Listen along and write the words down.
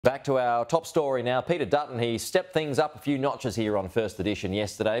Back to our top story now. Peter Dutton, he stepped things up a few notches here on First Edition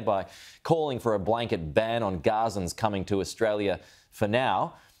yesterday by calling for a blanket ban on Gazans coming to Australia for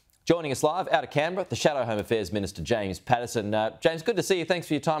now. Joining us live out of Canberra, the Shadow Home Affairs Minister, James Paterson. James, good to see you. Thanks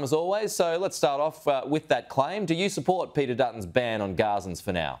for your time as always. So let's start off with that claim. Do you support Peter Dutton's ban on Gazans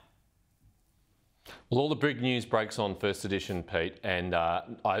for now? Well, all the big news breaks on First Edition, Pete, and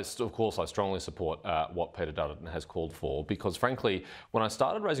I strongly support what Peter Dutton has called for, because frankly, when I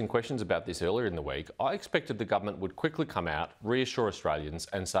started raising questions about this earlier in the week, I expected the government would quickly come out, reassure Australians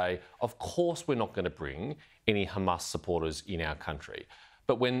and say, of course we're not going to bring any Hamas supporters in our country.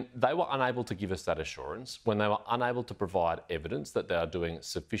 But when they were unable to give us that assurance, when they were unable to provide evidence that they are doing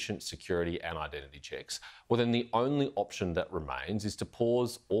sufficient security and identity checks, well then the only option that remains is to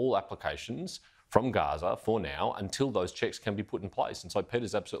pause all applications from Gaza for now until those checks can be put in place. And so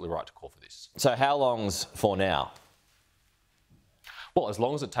Peter's absolutely right to call for this. So how long's for now? Well, as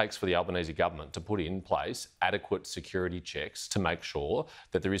long as it takes for the Albanese government to put in place adequate security checks to make sure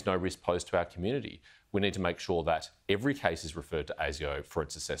that there is no risk posed to our community. We need to make sure that every case is referred to ASIO for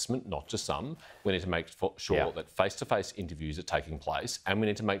its assessment, not just some. We need to make sure that face-to-face interviews are taking place, and we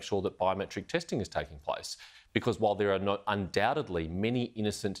need to make sure that biometric testing is taking place. Because while there are undoubtedly many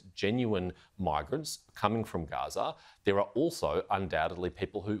innocent, genuine migrants coming from Gaza, there are also undoubtedly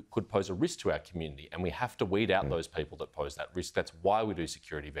people who could pose a risk to our community, and we have to weed out those people that pose that risk. That's why we do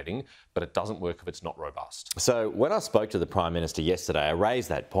security vetting, but it doesn't work if it's not robust. So when I spoke to the Prime Minister yesterday, I raised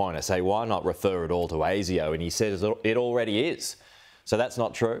that point. I say, why not refer it all to ASIO? And he says it already is. So that's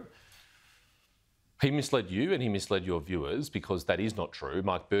not true? He misled you and he misled your viewers, because that is not true.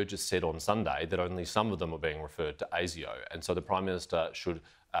 Mike Burgess said on Sunday that only some of them are being referred to ASIO. And so the Prime Minister should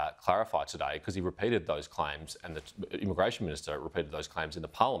clarify today, because he repeated those claims, and the Immigration Minister repeated those claims in the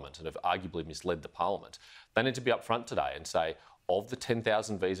Parliament and have arguably misled the Parliament. They need to be upfront today and say, of the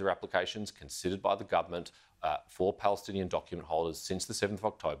 10,000 visa applications considered by the government for Palestinian document holders since the 7th of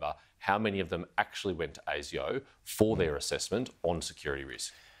October, how many of them actually went to ASIO for their assessment on security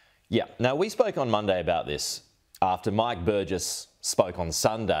risk? Yeah. Now, we spoke on Monday about this after Mike Burgess spoke on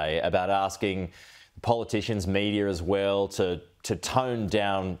Sunday about asking politicians, media as well, to tone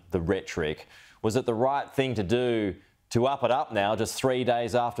down the rhetoric. Was it the right thing to do to up it up now, just 3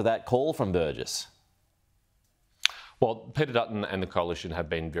 days after that call from Burgess? Well, Peter Dutton and the Coalition have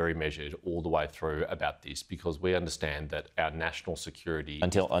been very measured all the way through about this, because we understand that our national security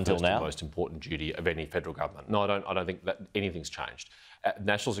is the most important duty of any federal government. No, I don't think that anything's changed.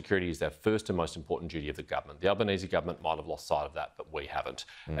 National security is our first and most important duty of the government. The Albanese government might have lost sight of that, but we haven't.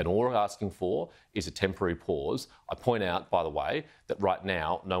 And all we're asking for is a temporary pause. I point out, by the way, that right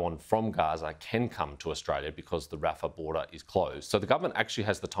now no one from Gaza can come to Australia because the Rafah border is closed. So the government actually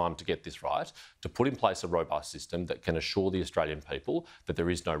has the time to get this right, to put in place a robust system that can assure the Australian people that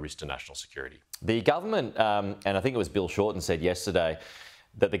there is no risk to national security. The government, and I think it was Bill Shorten said yesterday,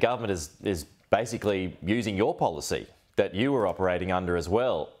 that the government is basically using your policy that you were operating under as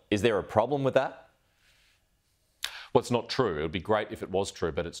well. Is there a problem with that? Well, it's not true. It would be great if it was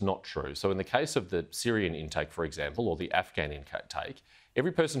true, but it's not true. So in the case of the Syrian intake, for example, or the Afghan intake,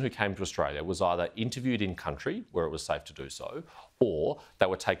 every person who came to Australia was either interviewed in country, where it was safe to do so, or they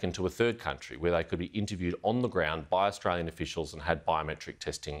were taken to a third country where they could be interviewed on the ground by Australian officials and had biometric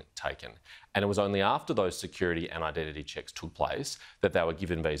testing taken. And it was only after those security and identity checks took place that they were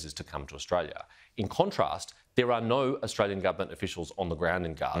given visas to come to Australia. In contrast, there are no Australian government officials on the ground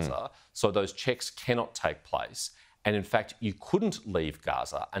in Gaza, so those checks cannot take place. And in fact, you couldn't leave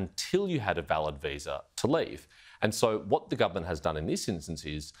Gaza until you had a valid visa to leave. And so what the government has done in this instance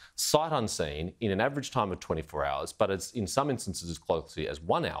is, sight unseen, in an average time of 24 hours, but it's in some instances as closely as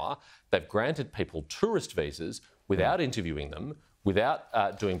 1 hour, they've granted people tourist visas without interviewing them,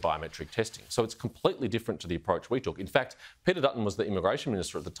 without doing biometric testing. So it's completely different to the approach we took. In fact, Peter Dutton was the Immigration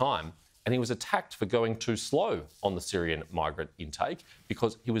Minister at the time, and he was attacked for going too slow on the Syrian migrant intake,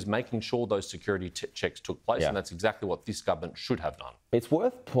 because he was making sure those security checks took place, and that's exactly what this government should have done. It's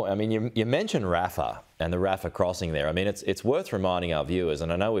worth, I mean, you mentioned Rafah and the Rafah crossing there. I mean, it's worth reminding our viewers,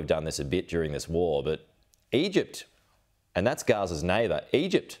 and I know we've done this a bit during this war, but Egypt, and that's Gaza's neighbour,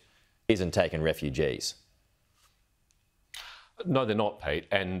 Egypt isn't taking refugees. No, they're not, Pete,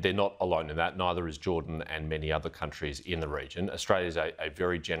 and they're not alone in that. Neither is Jordan and many other countries in the region. Australia is a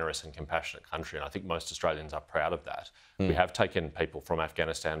very generous and compassionate country, and I think most Australians are proud of that. We have taken people from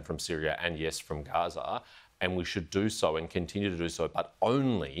Afghanistan, from Syria, and yes, from Gaza, and we should do so and continue to do so, but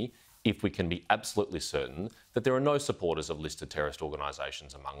only if we can be absolutely certain that there are no supporters of listed terrorist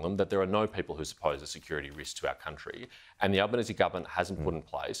organisations among them, that there are no people who pose a security risk to our country, and the Albanese government hasn't put in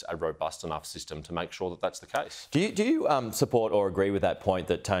place a robust enough system to make sure that that's the case. Do you support or agree with that point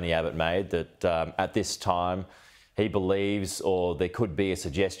that Tony Abbott made, that at this time he believes, or there could be a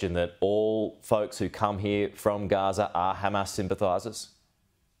suggestion, that all folks who come here from Gaza are Hamas sympathisers?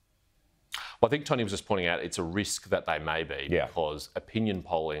 Well, I think Tony was just pointing out it's a risk that they may be, because opinion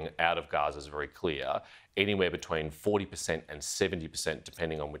polling out of Gaza is very clear. Anywhere between 40% and 70%,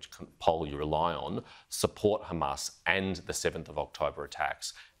 depending on which poll you rely on, support Hamas and the 7th of October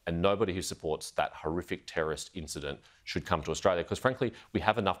attacks. And nobody who supports that horrific terrorist incident should come to Australia, because frankly, we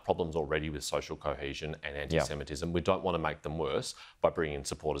have enough problems already with social cohesion and anti-Semitism. We don't want to make them worse by bringing in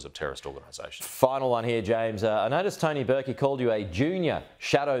supporters of terrorist organisations. Final one here, James. I noticed Tony Burke called you a junior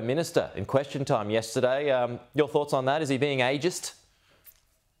shadow minister in Question Time yesterday. Your thoughts on that? Is he being ageist?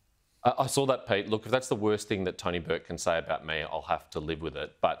 I saw that, Pete. Look, if that's the worst thing that Tony Burke can say about me, I'll have to live with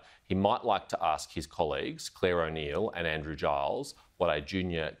it. But he might like to ask his colleagues, Claire O'Neill and Andrew Giles, what a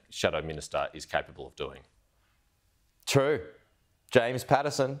junior shadow minister is capable of doing. True. James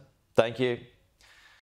Paterson, thank you.